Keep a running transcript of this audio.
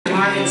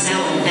Marvin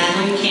Zelen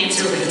battling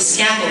cancer with a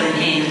scalpel in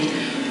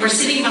hand or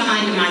sitting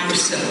behind a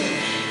microscope.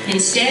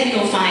 Instead,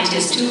 you'll find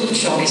his tool of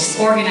choice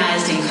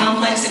organized in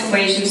complex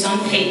equations on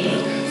paper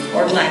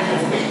or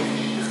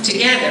blackboard.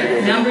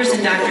 Together, numbers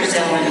and Dr.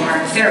 Zelen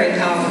are a very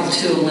powerful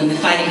tool in the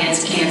fight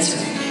against cancer.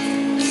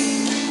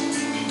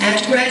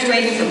 After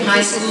graduating from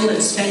high school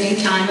and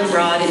spending time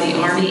abroad in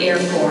the Army Air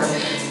Corps,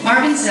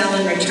 Marvin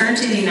Zelen returned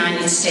to the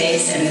United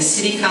States and the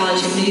City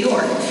College of New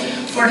York,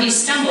 where he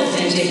stumbled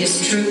into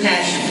his true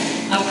passion,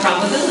 a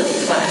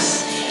probability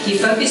class. He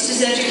focused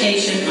his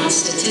education on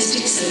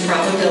statistics and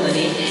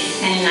probability,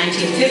 and in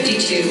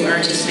 1952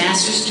 earned his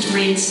master's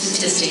degree in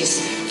statistics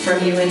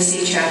from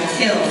UNC Chapel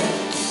Hill.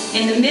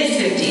 In the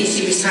mid-50s,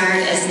 he was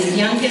hired as the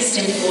youngest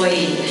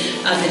employee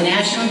of the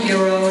National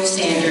Bureau of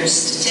Standards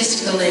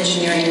Statistical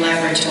Engineering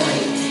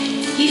Laboratory.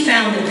 He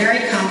found the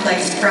very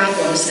complex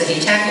problems that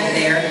he tackled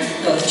there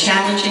both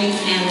challenging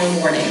and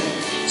rewarding.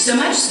 So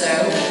much so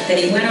that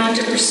he went on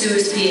to pursue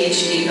his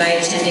PhD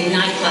by attending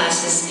night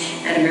classes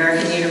at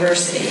American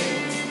University.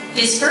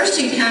 His first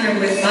encounter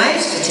with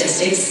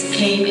biostatistics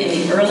came in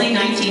the early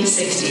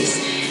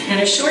 1960s, and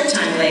a short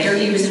time later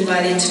he was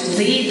invited to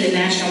lead the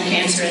National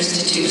Cancer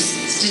Institute's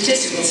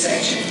statistical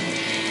section.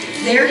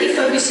 There he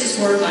focused his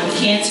work on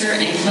cancer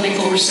and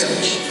clinical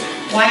research.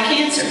 Why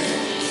cancer?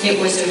 It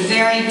was a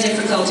very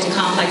difficult and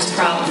complex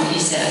problem, he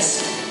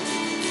says.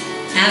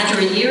 After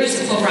a year as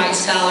a Fulbright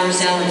scholar,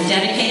 Zelen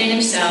dedicated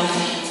himself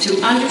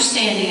to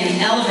understanding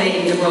and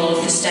elevating the role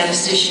of the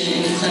statistician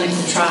in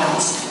clinical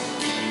trials.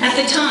 At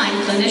the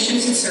time,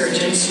 clinicians and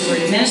surgeons who were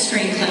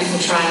administering clinical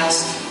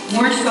trials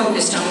weren't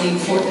focused on the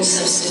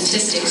importance of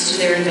statistics to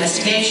their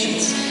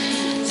investigations.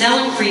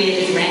 Zelen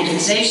created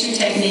randomization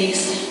techniques,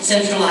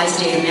 centralized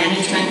data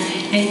management,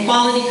 and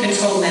quality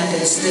control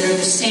methods that are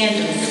the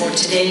standard for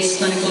today's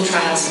clinical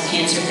trials of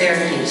cancer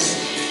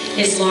therapies.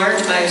 His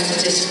large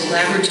biostatistical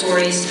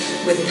laboratories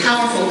with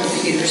powerful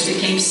computers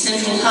became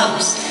central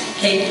hubs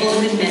capable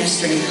of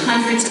administering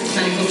hundreds of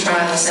clinical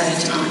trials at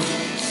a time.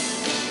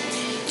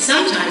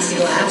 Sometimes, he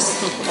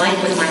laughs,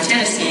 like with my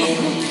tennis game,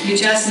 you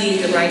just need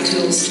the right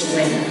tools to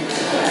win.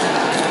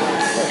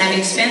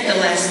 Having spent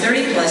the last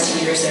 30-plus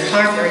years at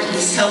Harvard,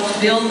 he's helped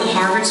build the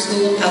Harvard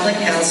School of Public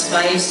Health's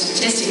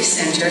Biostatistics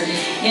Center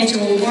into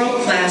a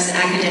world-class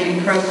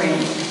academic program.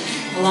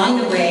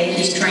 Along the way,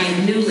 he's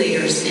trained new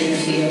leaders in the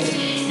field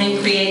and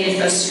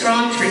created a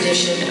strong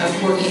tradition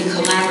of working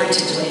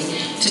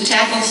collaboratively to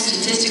tackle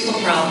statistical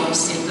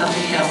problems in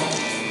public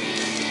health.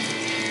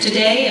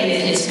 Today,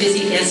 amid his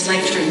busy guest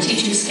lecture and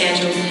teaching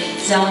schedule,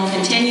 Zelen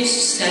continues to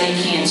study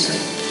cancer.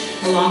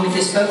 Along with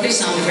his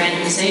focus on the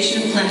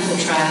randomization of clinical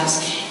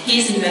trials, he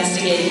is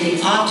investigating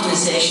the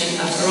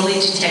optimization of early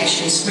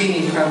detection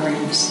screening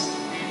programs.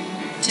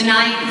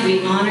 Tonight,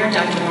 we honor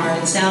Dr.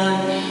 Marvin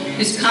Zelen,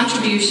 whose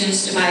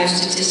contributions to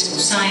biostatistical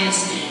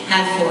science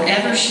have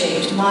forever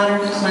shaped modern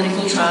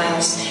clinical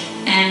trials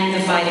and the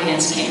fight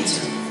against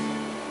cancer.